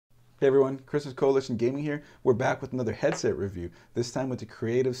Hey everyone, Chris's Coalition Gaming here. We're back with another headset review, this time with the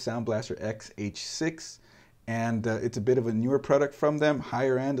Creative Sound BlasterX H6. And it's a bit of a newer product from them,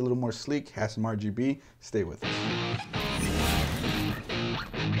 higher end, a little more sleek, has some RGB. Stay with us.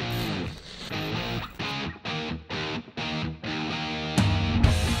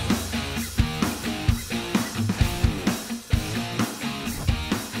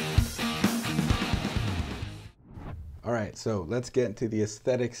 All right, so let's get into the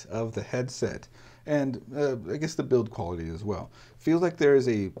aesthetics of the headset and I guess the build quality as well. Feels like there is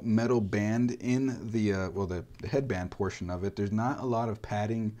a metal band in the, the headband portion of it. There's not a lot of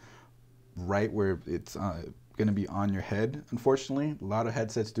padding right where it's going to be on your head, unfortunately. A lot of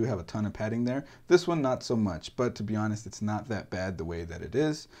headsets do have a ton of padding there. This one, not so much, but to be honest, it's not that bad the way that it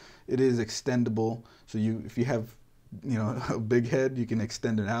is. It is extendable, so if you have a big head, you can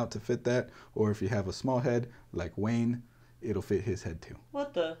extend it out to fit that, or if you have a small head like Wayne, it'll fit his head too.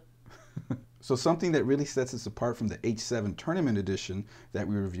 What the? So something that really sets us apart from the H7 Tournament Edition that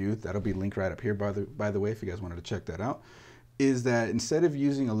we reviewed, that'll be linked right up here by the way, if you guys wanted to check that out, is that instead of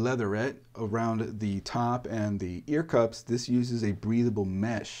using a leatherette around the top and the ear cups, this uses a breathable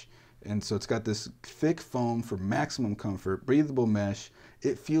mesh. And so it's got this thick foam for maximum comfort, breathable mesh.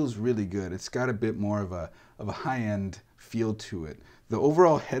 It feels really good. It's got a bit more of a high-end feel to it. The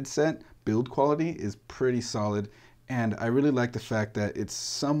overall headset build quality is pretty solid, and I really like the fact that it's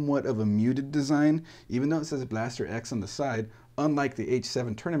somewhat of a muted design. Even though it says BlasterX on the side, unlike the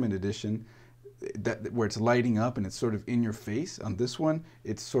H7 Tournament Edition, where it's lighting up and it's sort of in your face, on this one,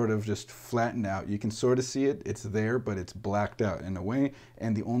 it's sort of just flattened out. You can sort of see it, it's there, but it's blacked out in a way.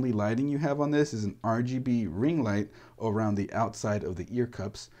 And the only lighting you have on this is an RGB ring light around the outside of the ear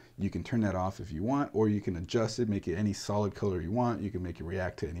cups. You can turn that off if you want, or you can adjust it, make it any solid color you want. You can make it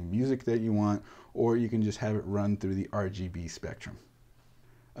react to any music that you want, or you can just have it run through the RGB spectrum.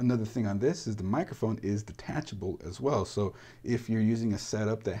 Another thing on this is the microphone is detachable as well. So if you're using a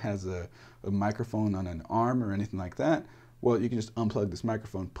setup that has a microphone on an arm or anything like that, well, you can just unplug this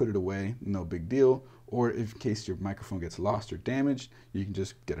microphone, put it away, no big deal. Or if in case your microphone gets lost or damaged, you can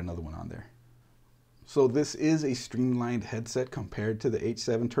just get another one on there. So this is a streamlined headset compared to the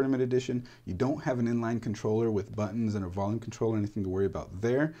H7 Tournament Edition. You don't have an inline controller with buttons and a volume control or anything to worry about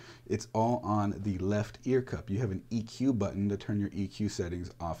there. It's all on the left ear cup. You have an EQ button to turn your EQ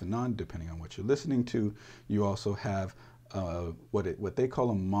settings off and on depending on what you're listening to. You also have what they call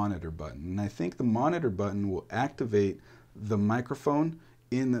a monitor button. And I think the monitor button will activate the microphone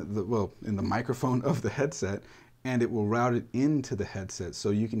in the microphone of the headset, and it will route it into the headset so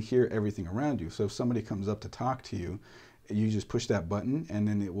you can hear everything around you. So if somebody comes up to talk to you, you just push that button and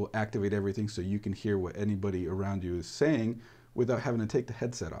then it will activate everything so you can hear what anybody around you is saying without having to take the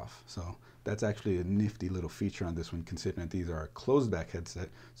headset off. So that's actually a nifty little feature on this one, considering that these are a closed back headset,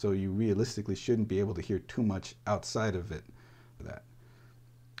 so you realistically shouldn't be able to hear too much outside of it for that.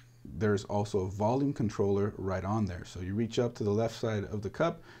 There's also a volume controller right on there. So you reach up to the left side of the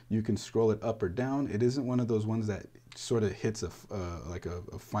cup, you can scroll it up or down. It isn't one of those ones that sort of hits like a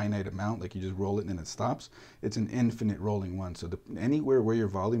finite amount, like you just roll it and it stops. It's an infinite rolling one. So anywhere where your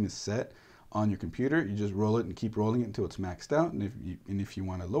volume is set on your computer, you just roll it and keep rolling it until it's maxed out. And if you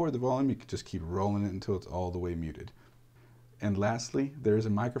want to lower the volume, you can just keep rolling it until it's all the way muted. And lastly, there's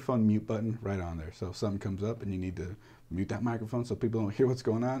a microphone mute button right on there. So if something comes up and you need to mute that microphone so people don't hear what's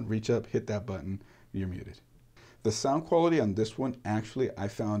going on, reach up, hit that button, you're muted. The sound quality on this one, actually, I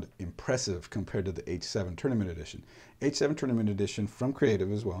found impressive compared to the H7 Tournament Edition. H7 Tournament Edition from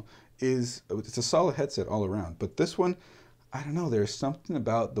Creative as well it's a solid headset all around. But this one, I don't know, there's something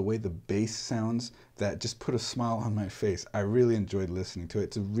about the way the bass sounds that just put a smile on my face. I really enjoyed listening to it.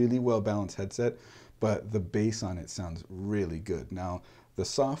 It's a really well-balanced headset, but the bass on it sounds really good. Now, the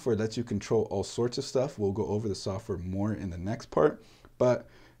software lets you control all sorts of stuff. We'll go over the software more in the next part, but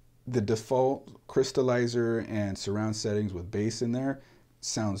the default crystallizer and surround settings with bass in there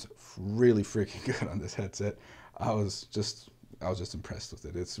sounds really freaking good on this headset. I was just impressed with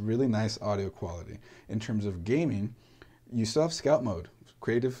it. It's really nice audio quality. In terms of gaming, you still have scout mode.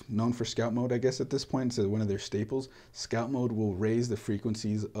 Creative, known for scout mode, I guess at this point, it's one of their staples. Scout mode will raise the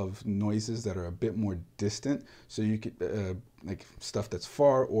frequencies of noises that are a bit more distant, so you could, like stuff that's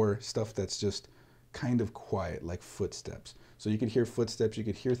far or stuff that's just kind of quiet, like footsteps. So you could hear footsteps, you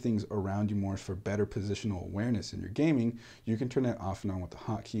could hear things around you more for better positional awareness in your gaming. You can turn that off and on with the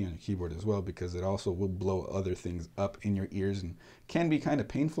hotkey on your keyboard as well, because it also will blow other things up in your ears and can be kind of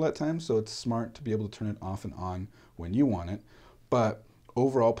painful at times, so it's smart to be able to turn it off and on when you want it. But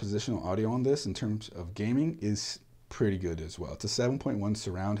overall positional audio on this in terms of gaming is pretty good as well. It's a 7.1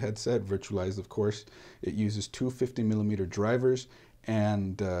 surround headset, virtualized of course. It uses two 50mm drivers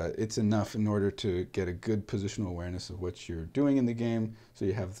and it's enough in order to get a good positional awareness of what you're doing in the game, so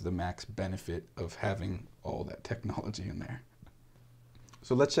you have the max benefit of having all that technology in there.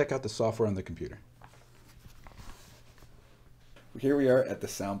 So let's check out the software on the computer. Here we are at the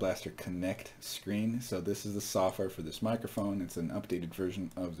Sound Blaster Connect screen. So this is the software for this microphone. It's an updated version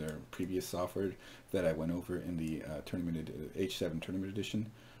of their previous software that I went over in the H7 Tournament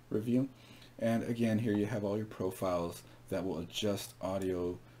Edition review. And again, here you have all your profiles that will adjust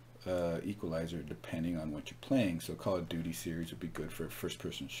audio equalizer depending on what you're playing. So Call of Duty series would be good for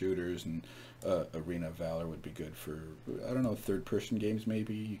first-person shooters, and Arena of Valor would be good for, I don't know, third-person games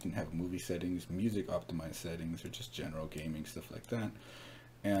maybe. You can have movie settings, music optimized settings, or just general gaming, stuff like that.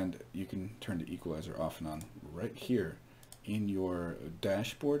 And you can turn the equalizer off and on right here in your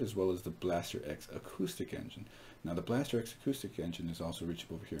dashboard, as well as the BlasterX acoustic engine. Now the BlasterX acoustic engine is also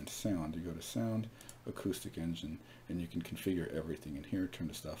reachable over here in sound. You go to sound, acoustic engine, and you can configure everything in here, turn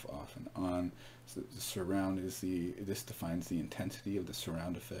the stuff off and on. So the surround is this defines the intensity of the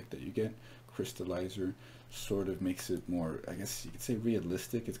surround effect that you get. Crystallizer sort of makes it more, I guess you could say,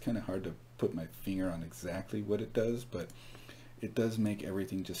 realistic. It's kind of hard to put my finger on exactly what it does, but it does make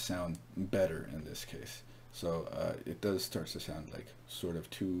everything just sound better in this case. So it does start to sound like sort of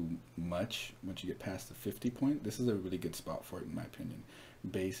too much once you get past the 50 point. This is a really good spot for it, in my opinion.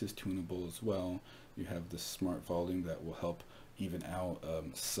 Bass is tunable as well. You have the smart volume that will help even out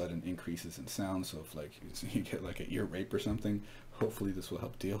sudden increases in sound. So if like you get like an ear rape or something, hopefully this will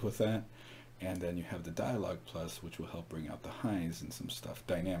help deal with that. And then you have the Dialogue Plus, which will help bring out the highs and some stuff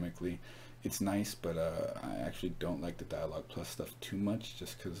dynamically. It's nice, but I actually don't like the Dialogue Plus stuff too much,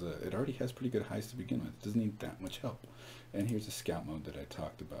 just because it already has pretty good highs to begin with. It doesn't need that much help. And here's the scout mode that I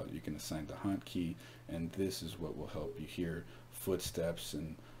talked about. You can assign the hotkey, and this is what will help you hear footsteps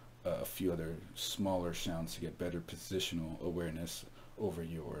and a few other smaller sounds to get better positional awareness over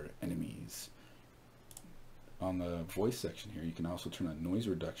your enemies. On the voice section here, you can also turn on noise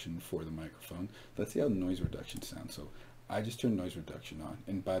reduction for the microphone. Let's see how noise reduction sounds. So I just turned noise reduction on,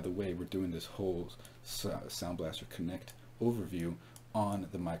 and by the way, we're doing this whole Sound Blaster Connect overview on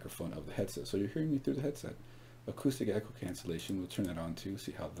the microphone of the headset. So you're hearing me through the headset. Acoustic echo cancellation, we'll turn that on too,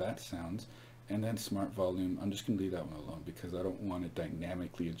 see how that sounds. And then smart volume, I'm just going to leave that one alone because I don't want it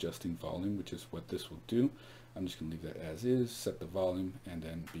dynamically adjusting volume, which is what this will do. I'm just going to leave that as is, set the volume, and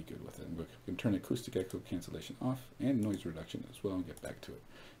then be good with it. And we can turn acoustic echo cancellation off and noise reduction as well and get back to it.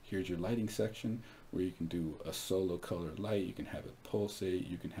 Here's your lighting section where you can do a solo color light, you can have it pulsate,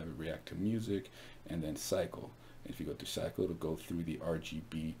 you can have it react to music, and then cycle. And if you go through cycle, it'll go through the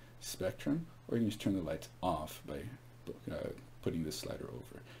RGB spectrum, or you can just turn the lights off by putting this slider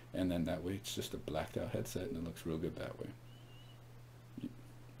over. And then that way it's just a blacked out headset and it looks real good that way.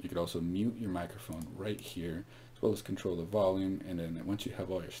 You could also mute your microphone right here, as well as control the volume, and then once you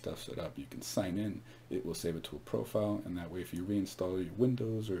have all your stuff set up, you can sign in. It will save it to a profile, and that way if you reinstall your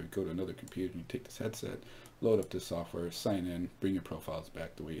Windows or go to another computer and you take this headset, load up this software, sign in, bring your profiles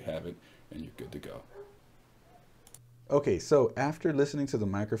back the way you have it, and you're good to go. Okay, so after listening to the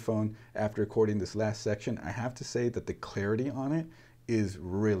microphone, after recording this last section, I have to say that the clarity on it is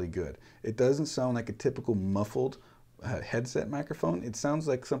really good. It doesn't sound like a typical muffled headset microphone. It sounds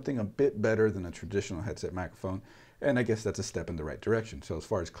like something a bit better than a traditional headset microphone, and I guess that's a step in the right direction. So as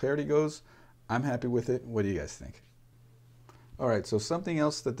far as clarity goes, I'm happy with it. What do you guys think? All right, so something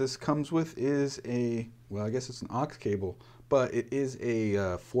else that this comes with is a, well, I guess it's an aux cable, but it is a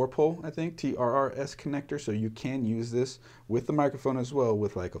 4-pole, I think, TRRS connector, so you can use this with the microphone as well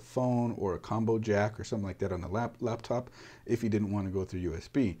with like a phone or a combo jack or something like that on the laptop if you didn't want to go through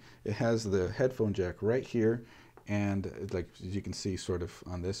USB. It has the headphone jack right here, and like as you can see sort of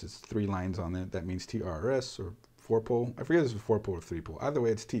on this, it's 3 lines on it. That means TRRS or 4-pole. I forget if it's a 4-pole or 3-pole. Either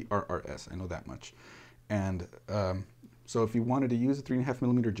way, it's TRRS. I know that much. And so if you wanted to use a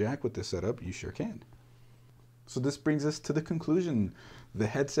 3.5mm jack with this setup, you sure can. So this brings us to the conclusion. The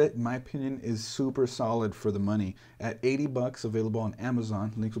headset, in my opinion, is super solid for the money. At 80 bucks, available on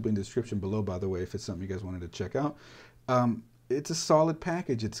Amazon. Links will be in the description below, by the way, if it's something you guys wanted to check out. It's a solid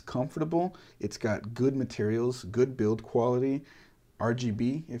package. It's comfortable. It's got good materials, good build quality,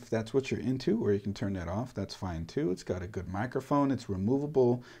 RGB if that's what you're into, or you can turn that off. That's fine too. It's got a good microphone. It's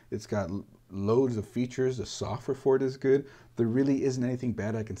removable. It's got loads of features. The software for it is good. There really isn't anything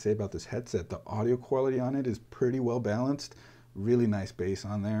bad I can say about this headset. The audio quality on it is pretty well balanced. Really nice bass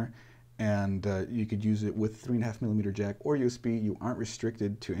on there. And you could use it with 3.5mm jack or USB. You aren't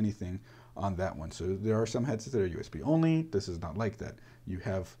restricted to anything on that one. So there are some headsets that are USB only. This is not like that. You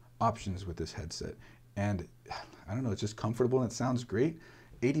have options with this headset. And I don't know, it's just comfortable and it sounds great.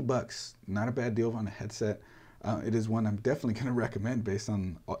 80 bucks, not a bad deal on a headset. It is one I'm definitely going to recommend based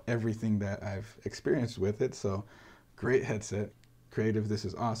on everything that I've experienced with it. So great headset. Creative, this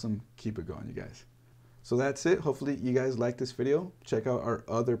is awesome. Keep it going, you guys. So that's it. Hopefully you guys like this video. Check out our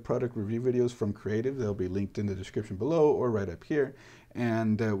other product review videos from Creative. They'll be linked in the description below or right up here.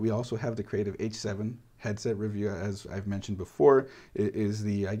 And we also have the Creative H7 headset review, as I've mentioned before. It is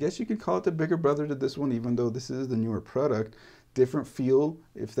the, I guess you could call it the bigger brother to this one, even though this is the newer product. Different feel,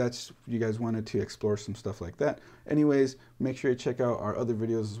 if that's, you guys wanted to explore some stuff like that. Anyways, make sure you check out our other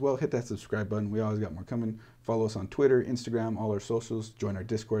videos as well. Hit that subscribe button. We always got more coming. Follow us on Twitter, Instagram, all our socials. Join our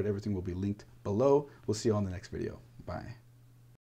Discord. Everything will be linked below. We'll see you on the next video. Bye.